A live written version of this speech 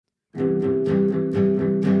The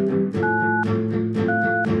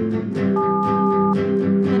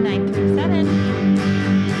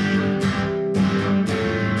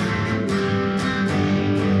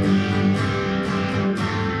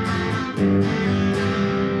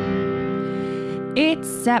It's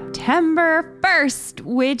September 1st,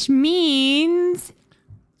 which means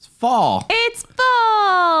it's fall. It's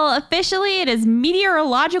fall. Officially, it is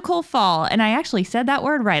meteorological fall. And I actually said that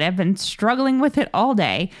word right. I've been struggling with it all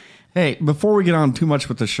day. Hey, before we get on too much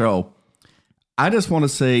with the show, I just want to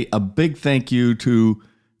say a big thank you to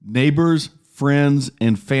neighbors, friends,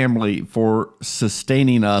 and family for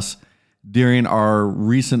sustaining us during our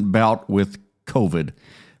recent bout with COVID.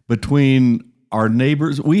 Between our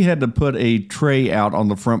neighbors, we had to put a tray out on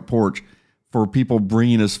the front porch for people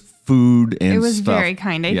bringing us food and stuff. It was very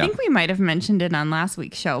kind. I think we might have mentioned it on last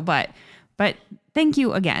week's show, but thank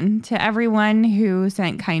you again to everyone who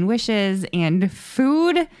sent kind wishes and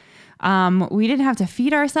food. We didn't have to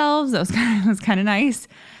feed ourselves. That was kind of nice.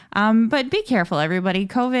 But be careful, everybody.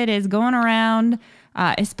 COVID is going around,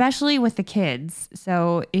 especially with the kids.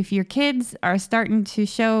 So if your kids are starting to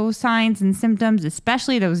show signs and symptoms,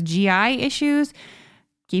 especially those GI issues,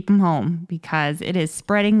 keep them home because it is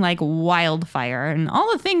spreading like wildfire. And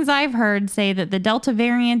all the things I've heard say that the Delta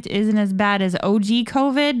variant isn't as bad as OG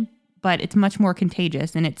COVID, but it's much more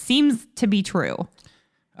contagious. And it seems to be true.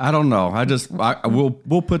 I don't know.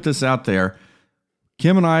 We'll put this out there.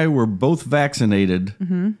 Kim and I were both vaccinated.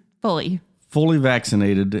 Mm-hmm. Fully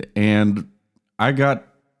vaccinated. And I got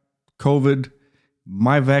COVID.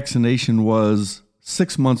 My vaccination was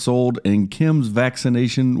 6 months old, and Kim's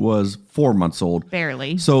vaccination was 4 months old.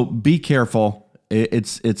 Barely. So be careful.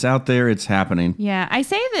 It's out there. It's happening. Yeah, I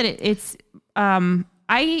say that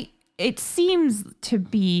it seems to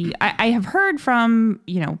be. I have heard from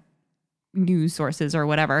news sources or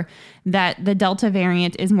whatever that the Delta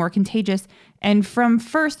variant is more contagious, and from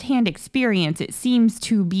firsthand experience, it seems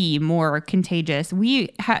to be more contagious. We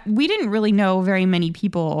didn't really know very many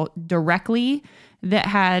people directly that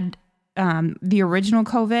had the original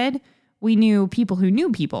COVID. We knew people who knew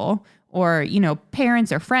people, or,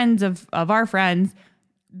 parents or friends of our friends.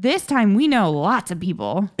 This time we know lots of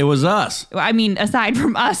people. It was us. I mean, aside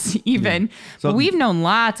from us even. Yeah. So, but we've known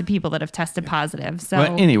lots of people that have tested positive. So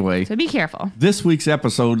anyway, so be careful. This week's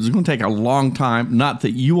episode is going to take a long time. Not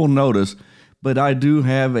that you will notice, but I do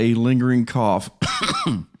have a lingering cough.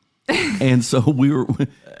 And so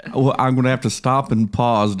I'm going to have to stop and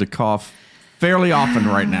pause to cough fairly often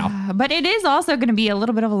right now. But it is also going to be a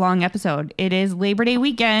little bit of a long episode. It is Labor Day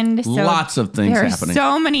weekend. So lots of things happening. There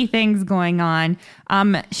are so many things going on.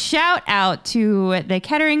 Shout out to the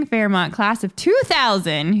Kettering Fairmont class of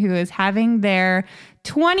 2000, who is having their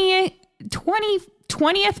 20th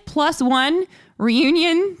plus one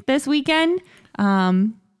reunion this weekend.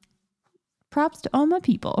 Props to all my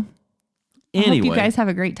people. I hope you guys have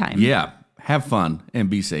a great time. Yeah, have fun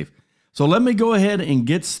and be safe. So let me go ahead and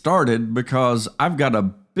get started because I've got a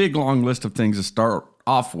big long list of things to start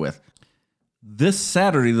off with. This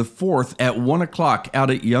Saturday, the 4th at 1 o'clock out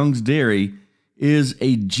at Young's Dairy is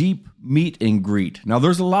a Jeep meet and greet. Now,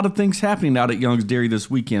 there's a lot of things happening out at Young's Dairy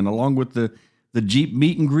this weekend, along with the Jeep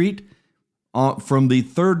meet and greet. From the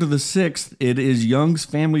 3rd to the 6th, it is Young's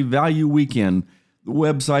Family Value Weekend. The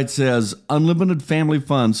website says unlimited family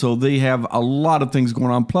fun, so they have a lot of things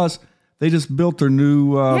going on. Plus, they just built their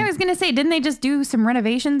new... I was going to say, didn't they just do some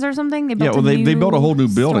renovations or something? They built they built a whole new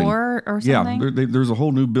building. Store or something? Yeah, there's a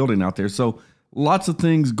whole new building out there. So lots of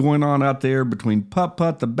things going on out there between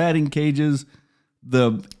putt-putt, the batting cages,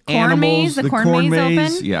 the animals, the corn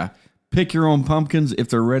maze. Open? Yeah. Pick your own pumpkins if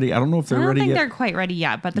they're ready. I don't know if they're ready yet. I don't think they're quite ready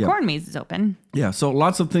yet, but the corn maze is open. Yeah, so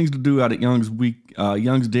lots of things to do out at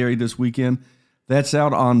Young's Dairy this weekend. That's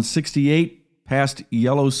out on 68 past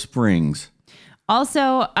Yellow Springs.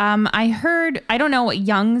 Also, I heard, I don't know what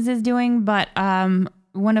Young's is doing, but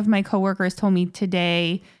one of my coworkers told me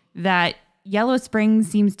today that Yellow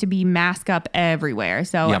Springs seems to be mask up everywhere.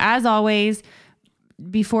 So as always,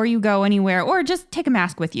 before you go anywhere, or just take a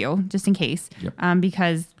mask with you, just in case,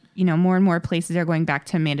 because, more and more places are going back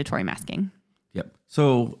to mandatory masking. Yep.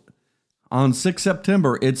 So on 6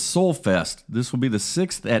 September, it's Soul Fest. This will be the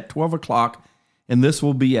 6th at 12 o'clock. And this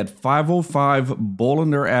will be at 505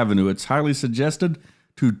 Bolander Avenue. It's highly suggested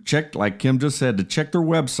to check, like Kim just said, to check their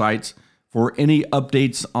websites for any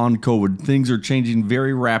updates on COVID. Things are changing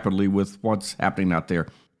very rapidly with what's happening out there.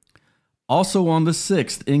 Also on the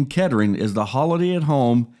 6th in Kettering is the Holiday at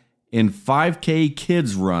Home in 5K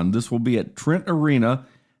Kids Run. This will be at Trent Arena.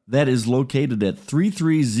 That is located at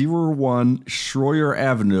 3301 Schroyer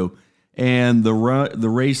Avenue. And the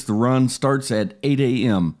run starts at 8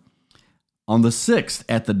 a.m. On the 6th,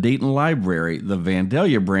 at the Dayton Library, the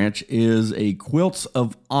Vandalia branch is a Quilts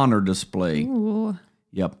of Honor display. Ooh.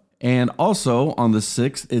 Yep. And also on the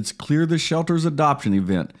 6th, it's Clear the Shelters adoption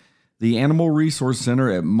event. The Animal Resource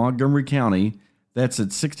Center at Montgomery County, that's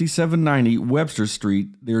at 6790 Webster Street.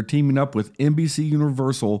 They're teaming up with NBC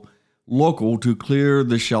Universal Local to clear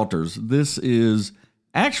the shelters. This is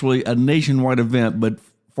actually a nationwide event, but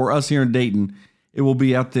for us here in Dayton, it will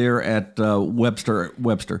be out there at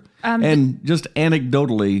Webster. And just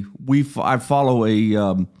anecdotally, I follow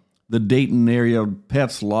the Dayton area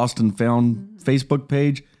Pets Lost and Found Facebook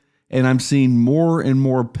page, and I'm seeing more and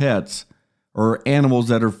more pets or animals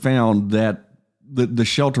that are found that the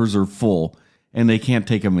shelters are full and they can't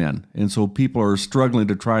take them in. And so people are struggling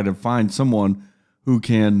to try to find someone who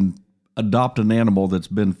can adopt an animal that's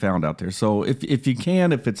been found out there. So if you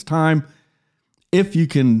can, if it's time, if you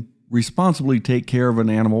can responsibly take care of an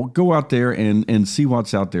animal, go out there and see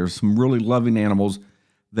what's out there. Some really loving animals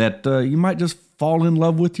that you might just fall in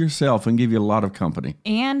love with yourself and give you a lot of company.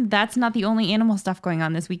 And that's not the only animal stuff going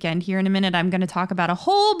on this weekend. Here in a minute, I'm going to talk about a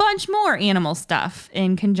whole bunch more animal stuff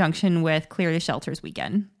in conjunction with Clear the Shelters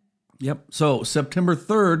weekend. Yep. So September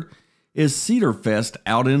 3rd is Cedar Fest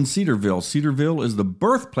out in Cedarville. Cedarville is the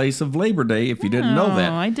birthplace of Labor Day, if you didn't know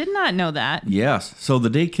that. I did not know that. Yes. So the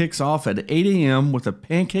day kicks off at 8 a.m. with a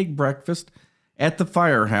pancake breakfast at the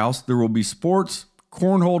firehouse. There will be sports,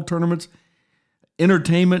 cornhole tournaments,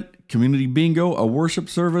 entertainment, community bingo, a worship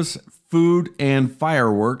service, food, and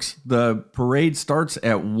fireworks. The parade starts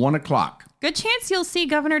at 1 o'clock. Good chance you'll see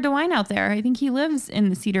Governor DeWine out there. I think he lives in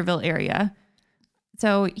the Cedarville area.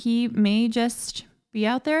 So he may just be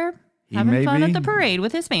out there having fun at the parade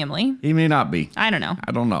with his family. He may not be. I don't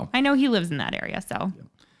know. I know he lives in that area, so.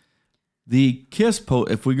 The KISS,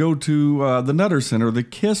 if we go to the Nutter Center, the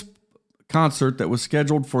KISS concert that was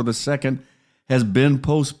scheduled for the 2nd has been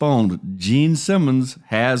postponed. Gene Simmons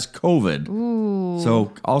has COVID. Ooh.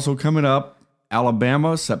 So also coming up,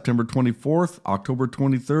 Alabama, September 24th, October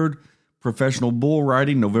 23rd, professional bull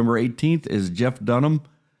riding, November 18th is Jeff Dunham.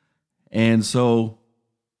 And so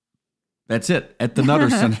that's it at the Nutter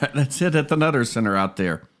Center. That's it at the Nutter Center out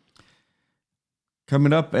there.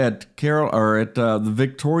 Coming up at the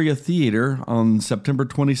Victoria Theater on September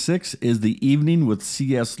 26th is the Evening with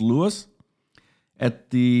C.S. Lewis.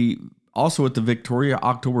 Also at the Victoria,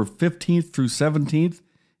 October 15th through 17th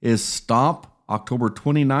is Stomp. October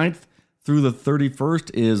 29th through the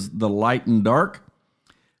 31st is The Light and Dark.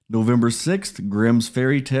 November 6th, Grimm's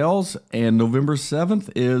Fairy Tales. And November 7th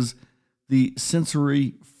is the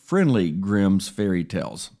sensory-friendly Grimm's Fairy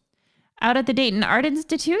Tales. Out at the Dayton Art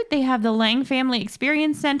Institute, they have the Lang Family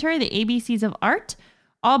Experience Center, the ABCs of Art.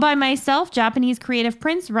 All by Myself, Japanese Creative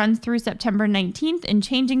Prints runs through September 19th, and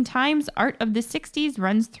Changing Times, Art of the 60s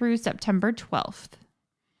runs through September 12th.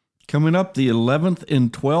 Coming up the 11th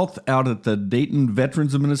and 12th out at the Dayton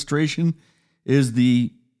Veterans Administration is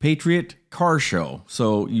the Patriot Car Show.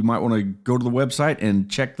 So you might want to go to the website and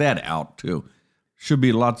check that out too. Should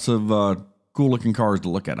be lots of cool looking cars to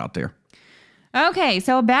look at out there. Okay,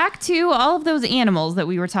 so back to all of those animals that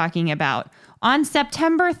we were talking about. On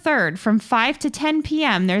September 3rd, from 5 to 10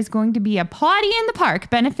 p.m., there's going to be a potty in the park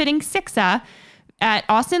benefiting SIXA at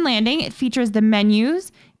Austin Landing. It features the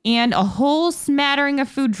menus and a whole smattering of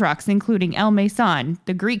food trucks, including El Mason,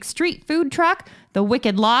 the Greek Street Food Truck, the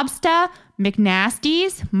Wicked Lobster,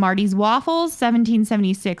 McNasty's, Marty's Waffles,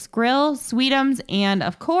 1776 Grill, Sweetums, and,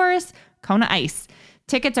 of course, Kona Ice.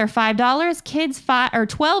 Tickets are $5. Kids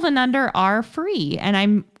 12 and under are free. And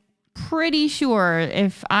I'm pretty sure,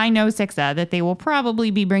 if I know SIXA, that they will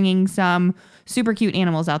probably be bringing some super cute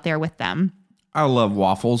animals out there with them. I love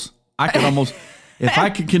waffles. I could almost, if I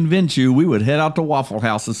could convince you, we would head out to Waffle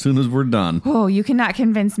House as soon as we're done. Oh, you cannot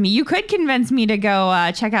convince me. You could convince me to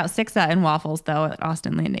go check out SIXA and waffles, though, at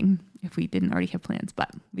Austin Landing, if we didn't already have plans, but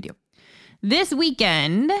we do. This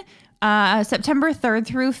weekend, September 3rd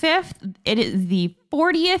through 5th, it is the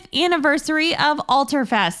 40th anniversary of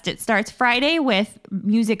Alterfest. It starts Friday with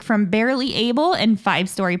music from Barely Able and Five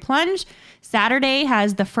Story Plunge. Saturday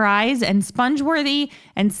has The Fries and Spongeworthy,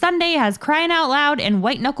 and Sunday has Crying Out Loud and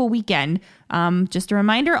White Knuckle Weekend. Just a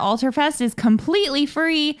reminder, Alterfest is completely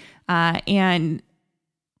free, and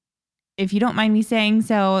if you don't mind me saying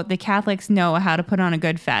so, the Catholics know how to put on a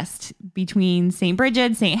good fest. Between St.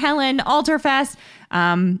 Bridget, St. Helen, Alterfest,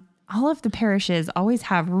 all of the parishes always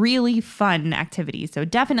have really fun activities, so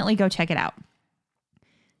definitely go check it out.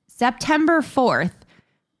 September 4th.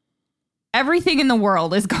 Everything in the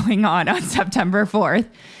world is going on September 4th.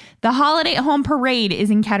 The Holiday at Home Parade is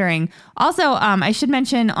in Kettering. Also, I should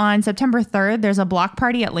mention on September 3rd, there's a block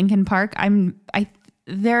party at Lincoln Park.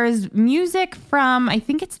 There's music from, I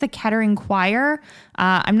think it's the Kettering Choir.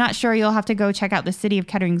 I'm not sure. You'll have to go check out the City of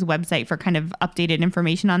Kettering's website for kind of updated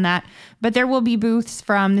information on that. But there will be booths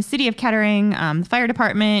from the City of Kettering, the fire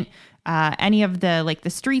department, any of the the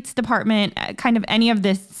streets department, kind of any of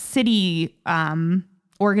the city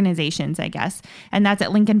organizations, I guess. And that's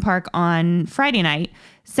at Lincoln Park on Friday night.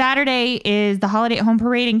 Saturday is the Holiday at Home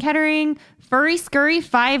Parade in Kettering. Furry Scurry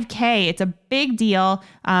 5K. It's a big deal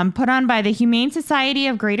put on by the Humane Society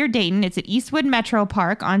of Greater Dayton. It's at Eastwood Metro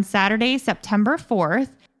Park on Saturday, September 4th.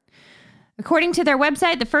 According to their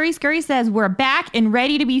website, the Furry Scurry says, "We're back and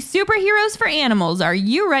ready to be superheroes for animals. Are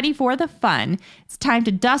you ready for the fun? It's time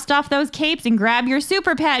to dust off those capes and grab your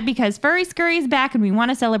super pet because Furry Scurry is back and we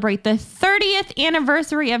want to celebrate the 30th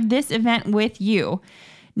anniversary of this event with you."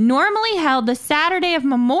 Normally held the Saturday of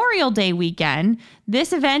Memorial Day weekend,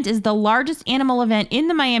 this event is the largest animal event in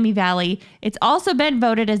the Miami Valley. It's also been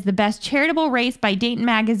voted as the best charitable race by Dayton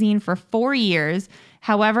Magazine for 4 years.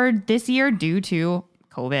 However, this year, due to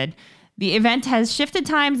COVID, the event has shifted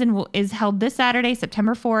times and is held this Saturday,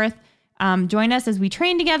 September 4th. Join us as we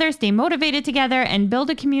train together, stay motivated together, and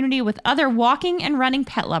build a community with other walking and running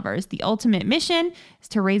pet lovers. The ultimate mission is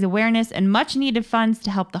to raise awareness and much needed funds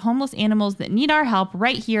to help the homeless animals that need our help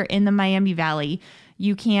right here in the Miami Valley.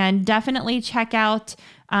 You can definitely check out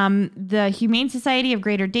the Humane Society of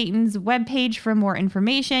Greater Dayton's webpage for more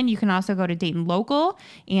information. You can also go to Dayton Local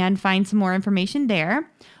and find some more information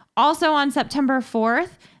there. Also on September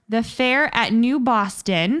 4th, the fair at New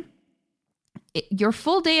Boston. Your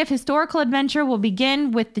full day of historical adventure will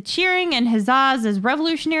begin with the cheering and huzzas as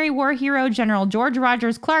Revolutionary War hero General George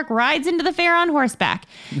Rogers Clark rides into the fair on horseback.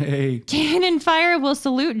 Hey. Cannon fire will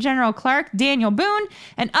salute General Clark, Daniel Boone,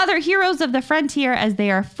 and other heroes of the frontier as they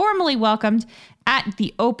are formally welcomed at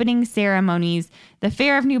the opening ceremonies. The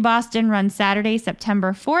Fair of New Boston runs Saturday,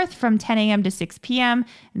 September 4th from 10 a.m. to 6 p.m.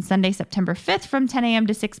 and Sunday, September 5th from 10 a.m.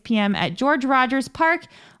 to 6 p.m. at George Rogers Park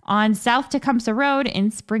on South Tecumseh Road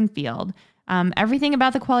in Springfield. Everything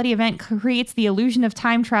about the quality event creates the illusion of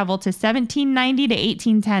time travel to 1790 to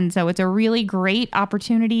 1810. So it's a really great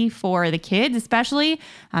opportunity for the kids, especially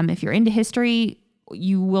if you're into history,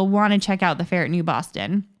 you will want to check out the Fair at New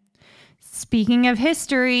Boston. Speaking of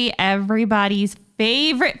history, everybody's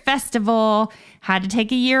favorite festival had to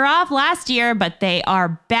take a year off last year, but they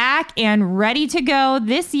are back and ready to go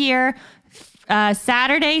this year,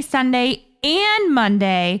 Saturday, Sunday, and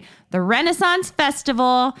Monday. The Renaissance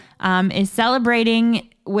Festival is celebrating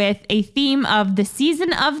with a theme of the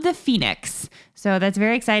Season of the Phoenix. So that's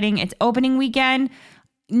very exciting. It's opening weekend.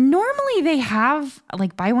 Normally they have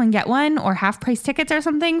like buy one, get one or half price tickets or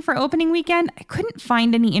something for opening weekend. I couldn't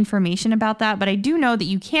find any information about that, but I do know that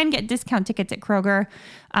you can get discount tickets at Kroger.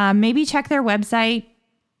 Maybe check their website.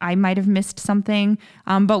 I might have missed something,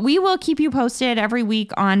 but we will keep you posted every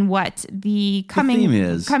week on what the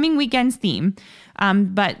coming weekend's theme.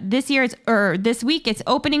 But this week it's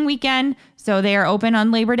opening weekend, so they are open on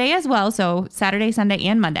Labor Day as well. So Saturday, Sunday,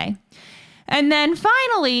 and Monday, and then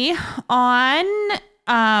finally on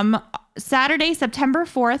Saturday, September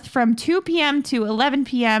 4th, from 2 p.m. to 11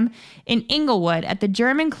 p.m. in Inglewood at the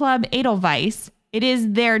German Club Edelweiss. It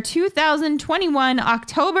is their 2021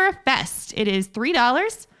 Oktoberfest. It is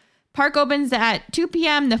 $3. Park opens at 2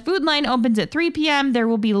 p.m. The food line opens at 3 p.m. There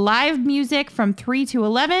will be live music from 3 to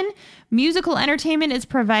 11. Musical entertainment is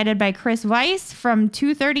provided by Chris Weiss from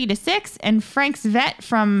 2:30 to 6 and Frank Zvet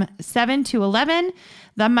from 7 to 11.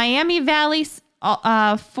 The Miami Valley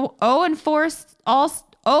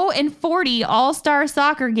 0-40 All-Star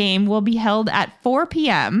Soccer game will be held at 4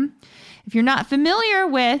 p.m. If you're not familiar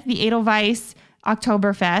with the Edelweiss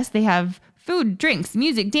Oktoberfest, they have food, drinks,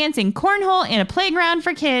 music, dancing, cornhole, and a playground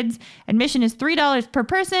for kids. Admission is $3 per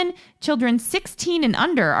person. Children 16 and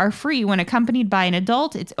under are free when accompanied by an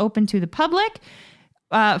adult. It's open to the public.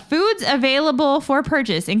 Foods available for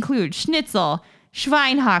purchase include schnitzel,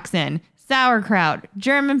 Schweinehaxen, sauerkraut,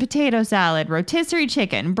 German potato salad, rotisserie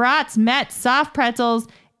chicken, brats, mets, soft pretzels,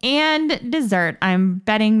 and dessert. I'm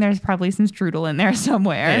betting there's probably some strudel in there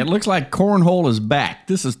somewhere. Hey, it looks like cornhole is back.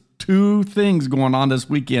 This is two things going on this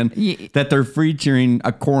weekend that they're featuring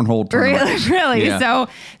a cornhole tournament. Really? Yeah.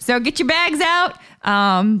 So get your bags out,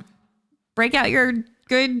 break out your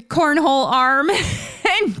good cornhole arm,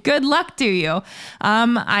 and good luck to you.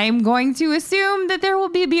 I'm going to assume that there will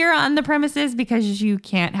be beer on the premises because you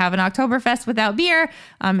can't have an Oktoberfest without beer.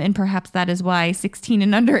 And perhaps that is why 16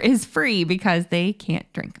 and under is free because they can't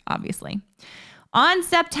drink, obviously. On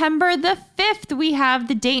September the 5th, we have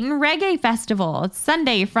the Dayton Reggae Festival. It's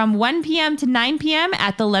Sunday from 1 p.m. to 9 p.m.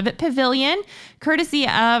 at the Levitt Pavilion, courtesy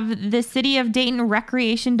of the City of Dayton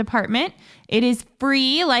Recreation Department. It is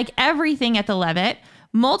free, like everything at the Levitt.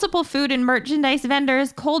 multiple food and merchandise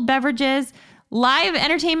vendors, cold beverages. Live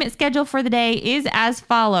entertainment schedule for the day is as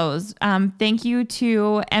follows. Thank you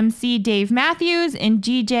to MC Dave Matthews and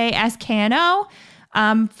GJ SKNO.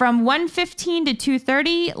 From 1:15 to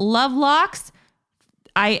 2:30, Love Locks.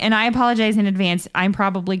 I apologize in advance. I'm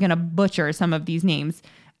probably going to butcher some of these names.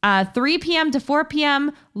 3 p.m. to 4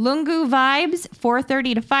 p.m., Lungu Vibes.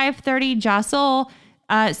 4:30 to 5:30, Jasol.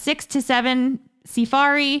 6 to 7,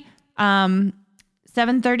 Safari.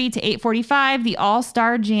 7:30 to 8:45, the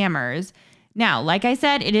All-Star Jammers. Now, like I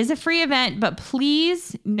said, it is a free event, but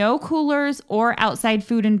please, no coolers or outside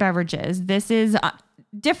food and beverages. This is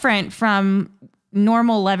different from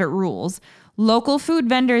normal Levitt rules. Local food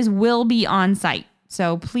vendors will be on site.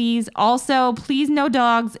 So please, no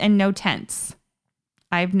dogs and no tents.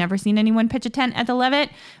 I've never seen anyone pitch a tent at the Levitt,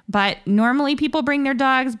 but normally people bring their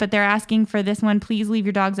dogs, but they're asking for this one, please leave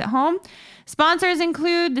your dogs at home. Sponsors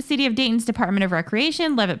include the City of Dayton's Department of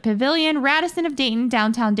Recreation, Levitt Pavilion, Radisson of Dayton,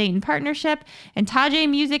 Downtown Dayton Partnership, and Tajay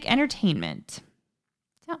Music Entertainment.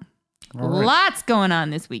 So, Lots going on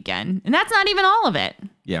this weekend, and that's not even all of it.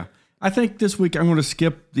 Yeah. I think this week I'm going to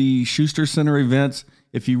skip the Schuster Center events.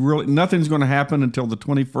 Nothing's going to happen until the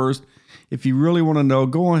 21st. If you really want to know,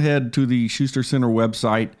 go ahead to the Schuster Center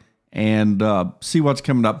website and see what's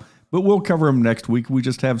coming up. But we'll cover them next week. We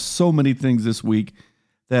just have so many things this week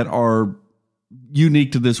that are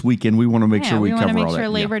unique to this weekend. We want to make sure we cover all that. We want to make sure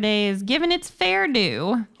Labor Day is given its fair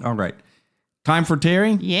due. All right. Time for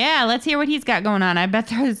Terry? Yeah, let's hear what he's got going on. I bet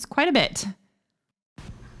there's quite a bit.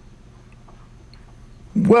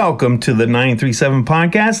 Welcome to the 937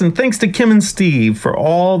 podcast, and thanks to Kim and Steve for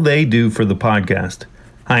all they do for the podcast.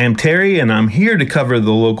 I am Terry, and I'm here to cover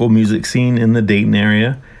the local music scene in the Dayton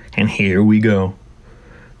area, and here we go.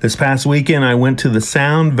 This past weekend, I went to the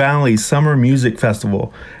Sound Valley Summer Music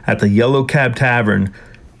Festival at the Yellow Cab Tavern,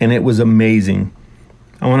 and it was amazing.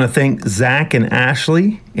 I want to thank Zach and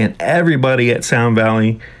Ashley and everybody at Sound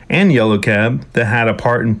Valley and Yellow Cab that had a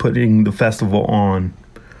part in putting the festival on.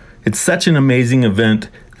 It's such an amazing event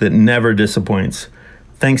that never disappoints.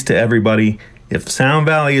 Thanks to everybody. If Sound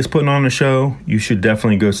Valley is putting on a show, you should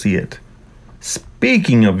definitely go see it.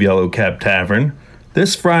 Speaking of Yellow Cab Tavern,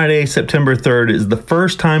 this Friday, September 3rd, is the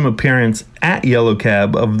first time appearance at Yellow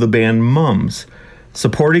Cab of the band Mums.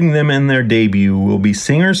 Supporting them in their debut will be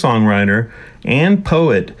singer-songwriter and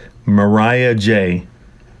poet Mariah J.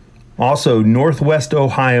 Also, Northwest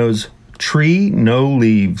Ohio's Tree No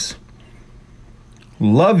Leaves.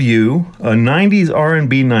 Love You, a 90s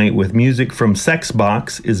R&B night with music from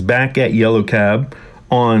Sexbox, is back at Yellow Cab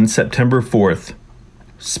on September 4th.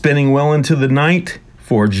 Spinning well into the night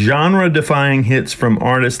for genre-defying hits from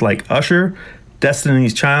artists like Usher,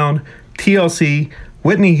 Destiny's Child, TLC,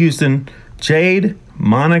 Whitney Houston, Jade,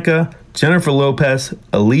 Monica, Jennifer Lopez,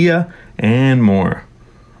 Aaliyah, and more.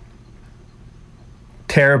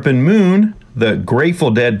 Terrapin Moon, the Grateful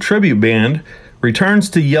Dead tribute band, returns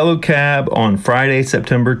to Yellow Cab on Friday,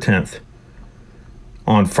 September 10th.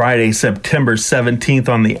 On Friday, September 17th,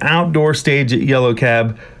 on the outdoor stage at Yellow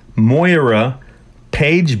Cab, Moira,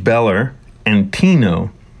 Paige Beller, and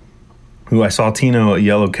Tino, who I saw Tino at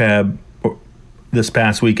Yellow Cab this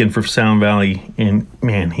past weekend for Sound Valley, and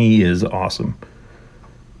man, he is awesome.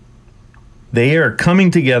 They are coming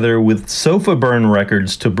together with Sofa Burn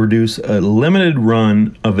Records to produce a limited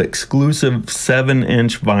run of exclusive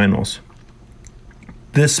 7-inch vinyls.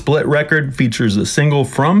 This split record features a single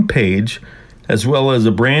from Paige, as well as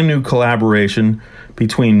a brand new collaboration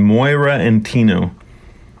between Moira and Tino.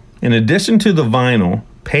 In addition to the vinyl,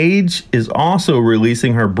 Paige is also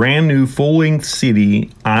releasing her brand new full-length CD,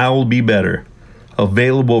 I'll Be Better,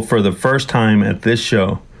 available for the first time at this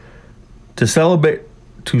show. To celebrate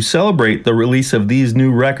the release of these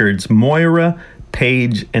new records, Moira,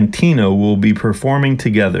 Paige, and Tino will be performing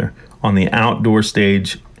together on the outdoor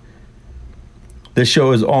stage. This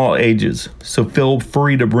show is all ages, so feel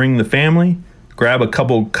free to bring the family, grab a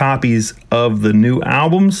couple copies of the new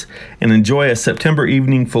albums, and enjoy a September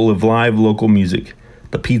evening full of live local music.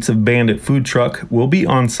 The Pizza Bandit food truck will be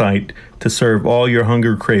on site to serve all your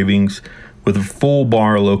hunger cravings with a full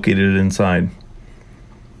bar located inside.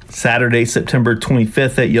 Saturday, September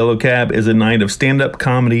 25th at Yellow Cab is a night of stand-up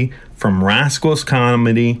comedy from Rascals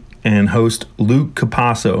Comedy and host Luke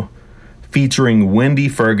Capasso, featuring Wendy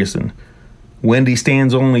Ferguson. Wendy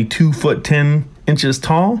stands only 2 foot 10 inches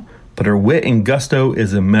tall, but her wit and gusto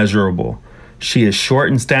is immeasurable. She is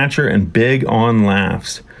short in stature and big on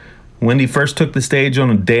laughs. Wendy first took the stage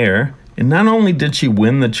on a dare, and not only did she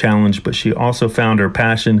win the challenge, but she also found her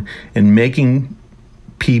passion in making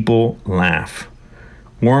people laugh.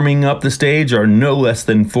 Warming up the stage are no less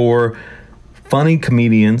than 4 funny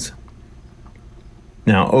comedians.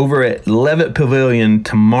 Now, over at Levitt Pavilion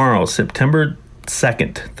tomorrow, September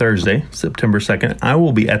 2nd, Thursday, September 2nd, I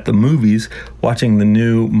will be at the movies watching the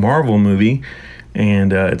new Marvel movie,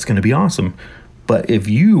 and it's going to be awesome. But if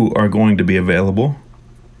you are going to be available,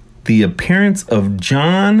 the appearance of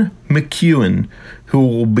John McEwen, who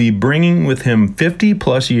will be bringing with him 50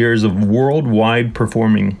 plus years of worldwide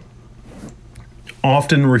performing.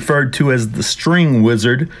 Often referred to as the String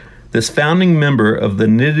Wizard, this founding member of the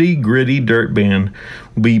Nitty Gritty Dirt Band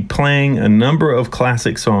will be playing a number of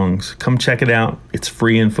classic songs. Come check it out. It's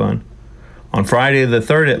free and fun. On Friday the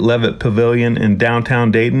 3rd at Levitt Pavilion in downtown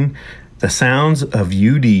Dayton, The Sounds of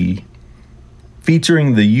UD,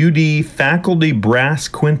 featuring the UD Faculty Brass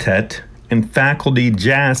Quintet and Faculty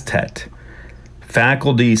Jazz Tet.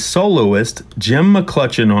 Faculty soloist Jim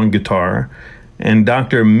McClutchin on guitar, and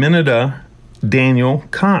Dr. Minida Daniel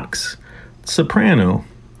Cox, soprano.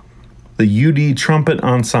 The UD Trumpet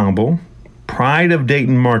Ensemble, Pride of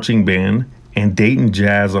Dayton Marching Band, and Dayton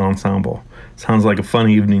Jazz Ensemble. Sounds like a fun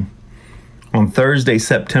evening. On Thursday,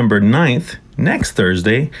 September 9th, next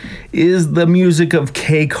Thursday, is the music of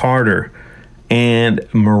Kay Carter and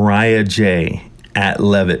Mariah J. at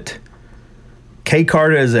Levitt. Kay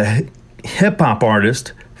Carter is a hip-hop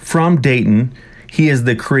artist from Dayton. He is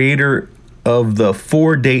the creator of the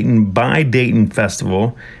For Dayton by Dayton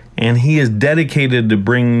Festival, and he is dedicated to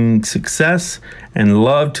bringing success and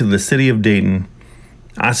love to the city of Dayton.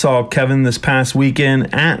 I saw Kevin this past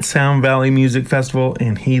weekend at Sound Valley Music Festival,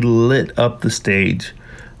 and he lit up the stage.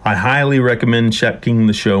 I highly recommend checking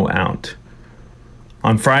the show out.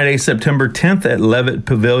 On Friday, September 10th at Levitt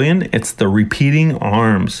Pavilion, it's the Repeating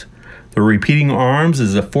Arms. The Repeating Arms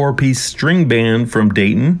is a 4-piece string band from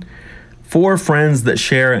Dayton. 4 friends that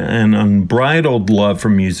share an unbridled love for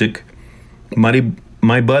music.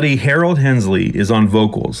 My buddy Harold Hensley is on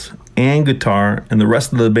vocals and guitar, and the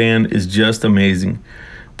rest of the band is just amazing.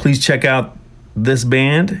 Please check out this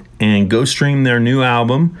band and go stream their new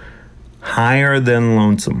album, Higher Than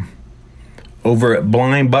Lonesome. Over at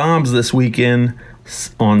Blind Bombs this weekend,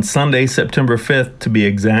 on Sunday, September 5th to be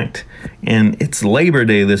exact, and it's Labor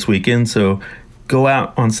Day this weekend, so go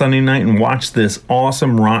out on Sunday night and watch this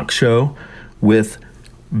awesome rock show with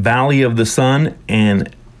Valley of the Sun and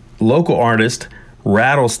local artist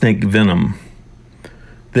Rattlesnake Venom.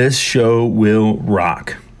 This show will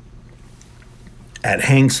rock. At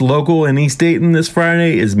Hank's Local in East Dayton this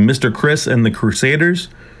Friday is Mr. Chris and the Crusaders.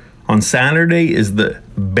 On Saturday is the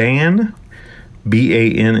Bann,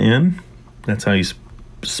 Bann. That's how you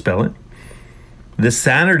spell it. This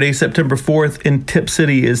Saturday, September 4th, in Tip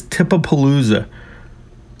City is Tipapalooza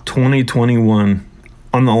 2021.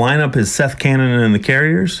 On the lineup is Seth Cannon and the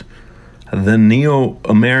Carriers, the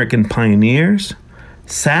Neo-American Pioneers,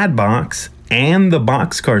 Sadbox, and the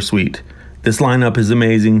Boxcar Suite. This lineup is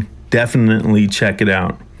amazing. Definitely check it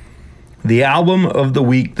out. The album of the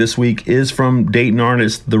week this week is from Dayton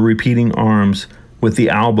artist The Repeating Arms with the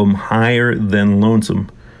album Higher Than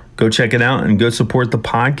Lonesome. Go check it out and go support the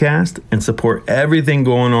podcast and support everything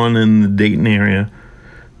going on in the Dayton area.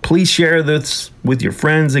 Please share this with your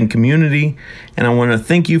friends and community, and I want to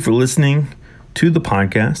thank you for listening to the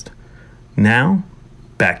podcast. Now,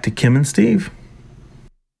 back to Kim and Steve.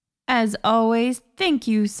 As always, thank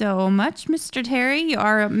you so much, Mr. Terry. You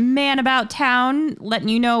are a man about town, letting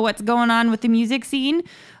you know what's going on with the music scene.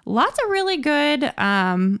 Lots of really good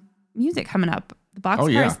music coming up. The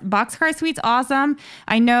Boxcar Suite's awesome.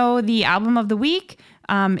 I know the album of the week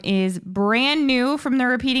is brand new from the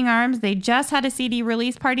Repeating Arms. They just had a CD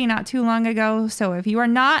release party not too long ago. So if you are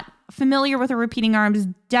not familiar with the Repeating Arms,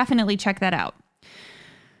 definitely check that out.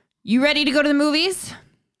 You ready to go to the movies?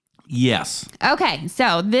 Yes. Okay,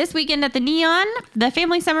 so this weekend at the Neon, the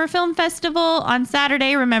Family Summer Film Festival on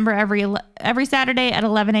Saturday. Remember, every Saturday at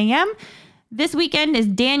 11 a.m. This weekend is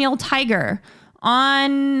Daniel Tiger.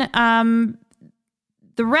 On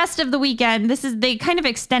the rest of the weekend, they kind of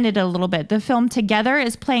extended it a little bit. The film Together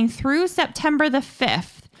is playing through September the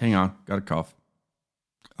 5th. Hang on, got a cough.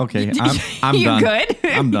 Okay, I'm you done. Good?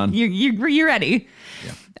 I'm done. You ready?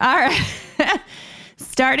 Yeah. All right.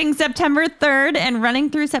 Starting September 3rd and running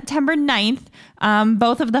through September 9th,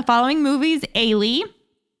 both of the following movies, Ailey.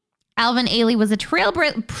 Alvin Ailey was a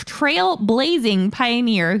trailblazing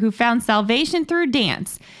pioneer who found salvation through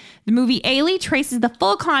dance. The movie Ailey traces the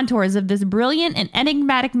full contours of this brilliant and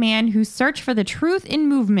enigmatic man whose search for the truth in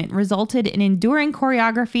movement resulted in enduring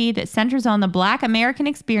choreography that centers on the Black American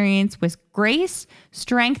experience with grace,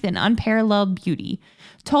 strength, and unparalleled beauty.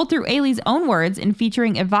 Told through Ailey's own words and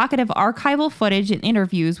featuring evocative archival footage and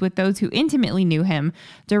interviews with those who intimately knew him,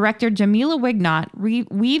 director Jamila Wignot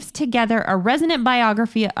weaves together a resonant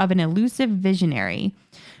biography of an elusive visionary.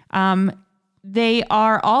 They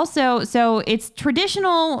are also, so it's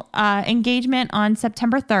traditional engagement on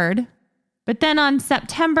September 3rd. But then on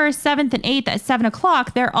September 7th and 8th at 7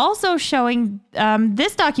 o'clock, they're also showing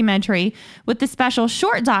this documentary with the special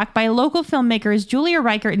short doc by local filmmakers Julia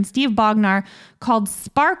Reichert and Steve Bognar called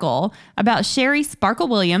Sparkle, about Sherry Sparkle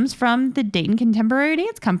Williams from the Dayton Contemporary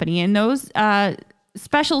Dance Company. And those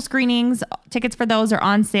special screenings, tickets for those are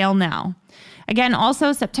on sale now. Again,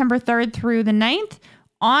 also September 3rd through the 9th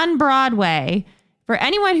on Broadway. For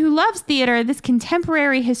anyone who loves theater, this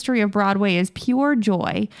contemporary history of Broadway is pure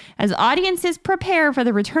joy as audiences prepare for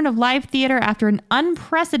the return of live theater after an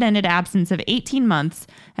unprecedented absence of 18 months.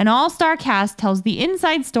 An all-star cast tells the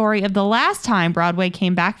inside story of the last time Broadway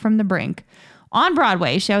came back from the brink. On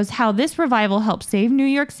Broadway shows how this revival helped save New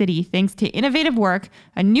York City thanks to innovative work,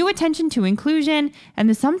 a new attention to inclusion, and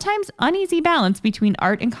the sometimes uneasy balance between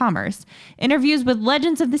art and commerce. Interviews with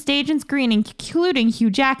legends of the stage and screen, including Hugh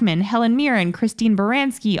Jackman, Helen Mirren, Christine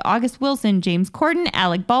Baranski, August Wilson, James Corden,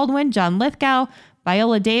 Alec Baldwin, John Lithgow,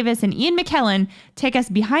 Viola Davis, and Ian McKellen, take us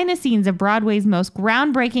behind the scenes of Broadway's most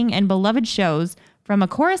groundbreaking and beloved shows, from A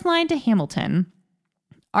Chorus Line to Hamilton.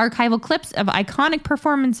 Archival clips of iconic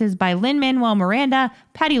performances by Lin-Manuel Miranda,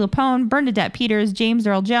 Patti LuPone, Bernadette Peters, James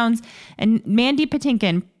Earl Jones, and Mandy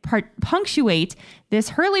Patinkin punctuate this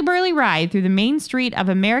hurly-burly ride through the main street of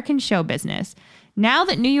American show business. Now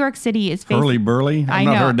that New York City is facing... Hurly-burly? I've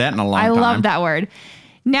not heard that in a long time. I love that word.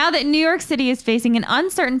 Now that New York City is facing an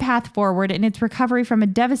uncertain path forward in its recovery from a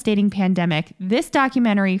devastating pandemic, this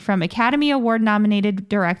documentary from Academy Award-nominated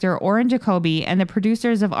director Oren Jacoby and the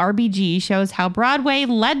producers of RBG shows how Broadway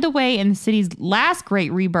led the way in the city's last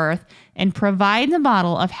great rebirth and provides a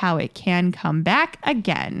model of how it can come back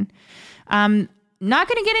again. Not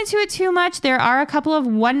going to get into it too much. There are a couple of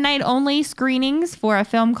one-night-only screenings for a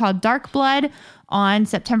film called Dark Blood on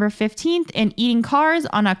September 15th and Eating Cars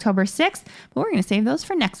on October 6th. But we're going to save those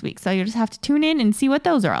for next week. So you'll just have to tune in and see what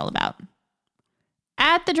those are all about.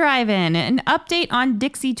 At the drive-in, an update on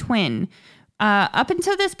Dixie Twin. Up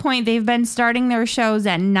until this point, they've been starting their shows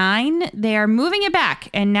at 9. They are moving it back,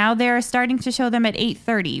 and now they're starting to show them at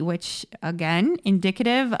 8:30, which, again,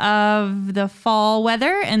 indicative of the fall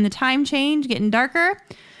weather and the time change, getting darker.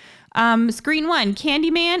 Screen 1,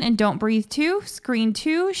 Candyman and Don't Breathe 2. Screen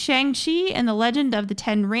 2, Shang-Chi and the Legend of the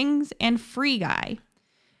Ten Rings and Free Guy.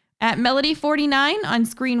 At Melody 49, on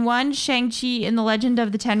Screen 1, Shang-Chi and the Legend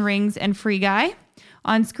of the Ten Rings and Free Guy.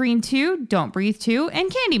 On Screen 2, Don't Breathe 2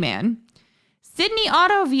 and Candyman. Sydney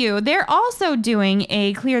AutoView, they're also doing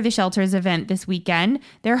a Clear the Shelters event this weekend.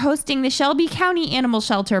 They're hosting the Shelby County Animal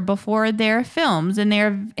Shelter before their films, and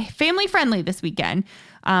they're family friendly this weekend.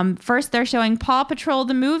 First, they're showing Paw Patrol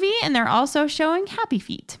the movie, and they're also showing Happy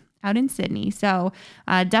Feet out in Sydney. So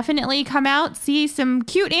definitely come out, see some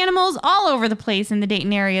cute animals all over the place in the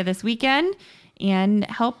Dayton area this weekend, and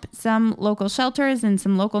help some local shelters and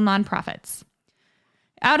some local nonprofits.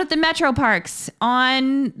 Out at the Metro Parks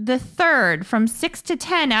on the 3rd from 6 to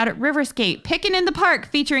 10 out at Riverscape, Pickin' in the Park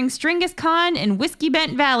featuring Stringus Khan and Whiskey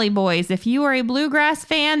Bent Valley Boys. If you are a bluegrass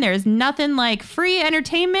fan, there's nothing like free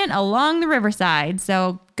entertainment along the riverside.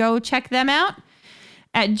 So go check them out.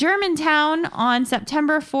 At Germantown on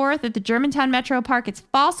September 4th at the Germantown Metro Park, it's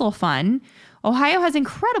Fossil Fun. Ohio has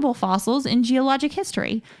incredible fossils in geologic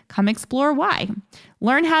history. Come explore why.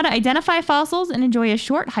 Learn how to identify fossils and enjoy a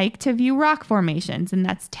short hike to view rock formations, and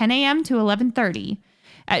that's 10 a.m. to 11:30.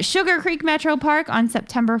 At Sugar Creek Metro Park on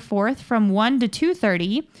September 4th from 1 to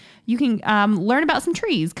 2:30, you can learn about some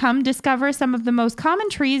trees. Come discover some of the most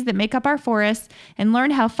common trees that make up our forests and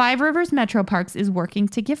learn how Five Rivers Metro Parks is working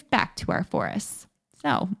to give back to our forests.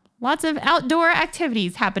 So, lots of outdoor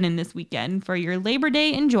activities happening this weekend for your Labor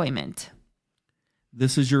Day enjoyment.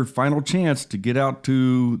 This is your final chance to get out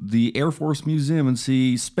to the Air Force Museum and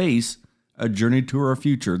see Space, A Journey to Our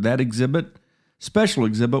Future. That special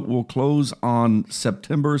exhibit, will close on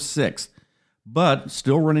September 6th. But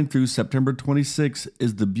still running through September 26th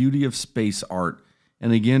is the beauty of space art.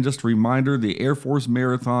 And again, just a reminder, the Air Force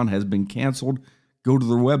Marathon has been canceled. Go to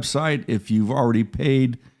their website if you've already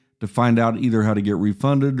paid to find out either how to get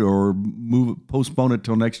refunded or postpone it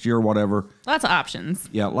till next year or whatever. Lots of options.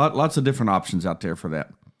 Yeah, lots of different options out there for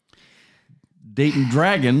that. Dayton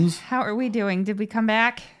Dragons. How are we doing? Did we come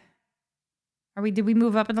back? Did we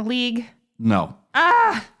move up in the league? No.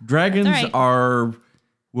 Dragons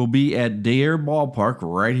will be at Dare Ballpark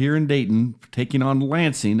right here in Dayton, taking on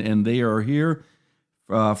Lansing, and they are here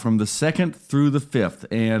from the 2nd through the 5th.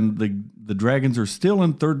 And the Dragons are still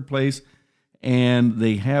in 3rd place. And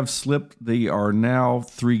they have slipped. They are now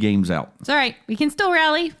 3 games out. It's all right. We can still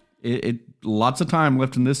rally. Lots of time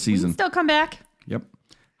left in this season. We can still come back. Yep.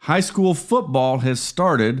 High school football has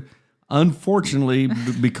started. Unfortunately,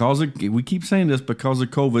 we keep saying this, because of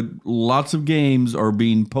COVID, lots of games are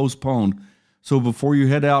being postponed. So before you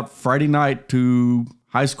head out Friday night to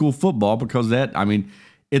high school football, because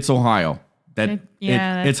it's Ohio.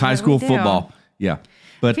 It's high school football. Yeah.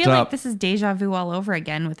 But I feel like this is deja vu all over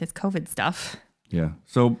again with this COVID stuff. Yeah.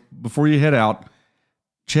 So before you head out,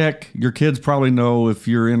 check. Your kids probably know if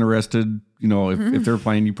you're interested. If they're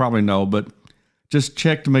playing, you probably know. But just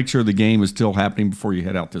check to make sure the game is still happening before you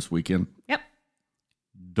head out this weekend. Yep.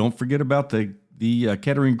 Don't forget about the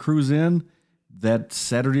Kettering Cruise In that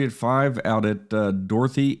Saturday at 5 out at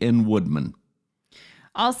Dorothy and Woodman.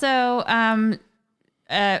 Also,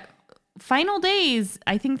 final days.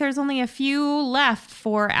 I think there's only a few left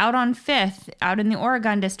for Out on 5th out in the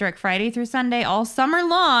Oregon District, Friday through Sunday, all summer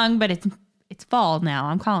long, but it's fall now.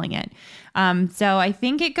 I'm calling it. So I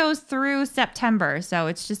think it goes through September. So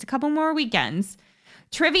it's just a couple more weekends.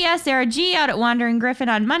 Trivia, Sarah G out at Wandering Griffin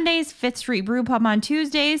on Mondays, 5th Street Brew Pub on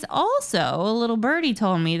Tuesdays. Also, a little birdie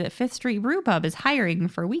told me that 5th Street Brew Pub is hiring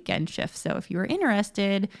for weekend shifts. So if you are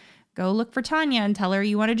interested, go look for Tanya and tell her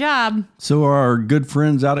you want a job. So our good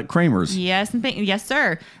friends out at Kramer's. Yes, yes,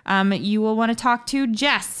 sir. You will want to talk to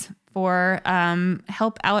Jess for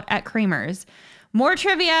help out at Kramer's. More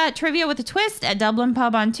trivia with a twist at Dublin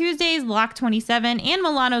Pub on Tuesdays, Lock 27, and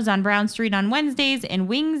Milano's on Brown Street on Wednesdays, and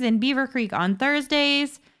Wings in Beaver Creek on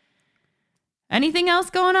Thursdays. Anything else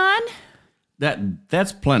going on?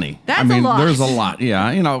 That's plenty. That's a lot. There's a lot.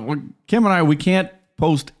 Yeah, Kim and I, we can't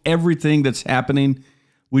post everything that's happening.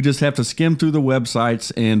 We just have to skim through the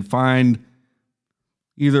websites and find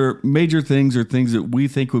either major things or things that we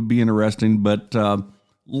think would be interesting. But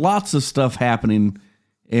lots of stuff happening,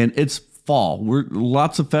 and it's fall.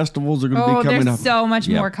 Lots of festivals are going to be coming up. There's so much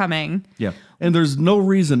more coming. Yeah. And there's no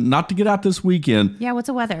reason not to get out this weekend. Yeah, what's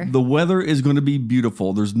the weather? The weather is going to be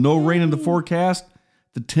beautiful. There's no rain in the forecast.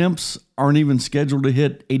 The temps aren't even scheduled to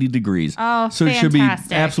hit 80 degrees. Oh, so fantastic. It should be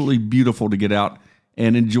absolutely beautiful to get out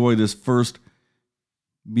and enjoy this first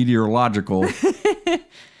meteorological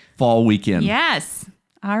fall weekend. Yes.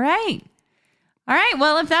 All right.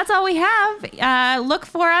 Well, if that's all we have, look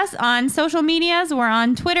for us on social medias. We're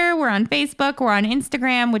on Twitter. We're on Facebook. We're on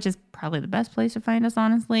Instagram, which is probably the best place to find us,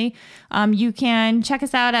 honestly. You can check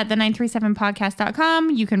us out at the937podcast.com.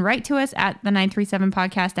 You can write to us at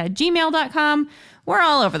the937podcast@gmail.com. We're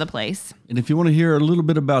all over the place. And if you want to hear a little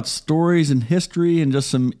bit about stories and history and just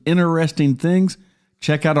some interesting things,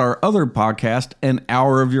 check out our other podcast, An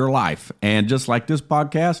Hour of Your Life. And just like this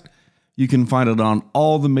podcast, you can find it on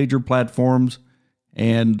all the major platforms.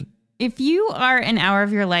 And if you are an Hour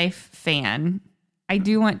of Your Life fan, I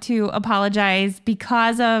do want to apologize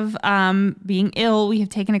because of being ill. We have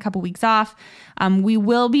taken a couple weeks off. We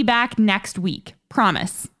will be back next week. I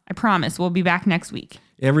promise we'll be back next week.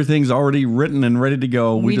 Everything's already written and ready to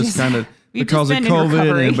go. We just kind of, because of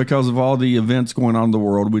COVID and because of all the events going on in the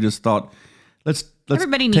world, we just thought, let's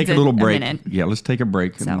Everybody take needs a little break. minute. Yeah, let's take a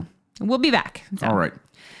break. So we'll be back. All right.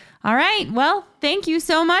 All right. Well, thank you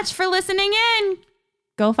so much for listening in.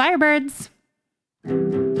 Go Firebirds.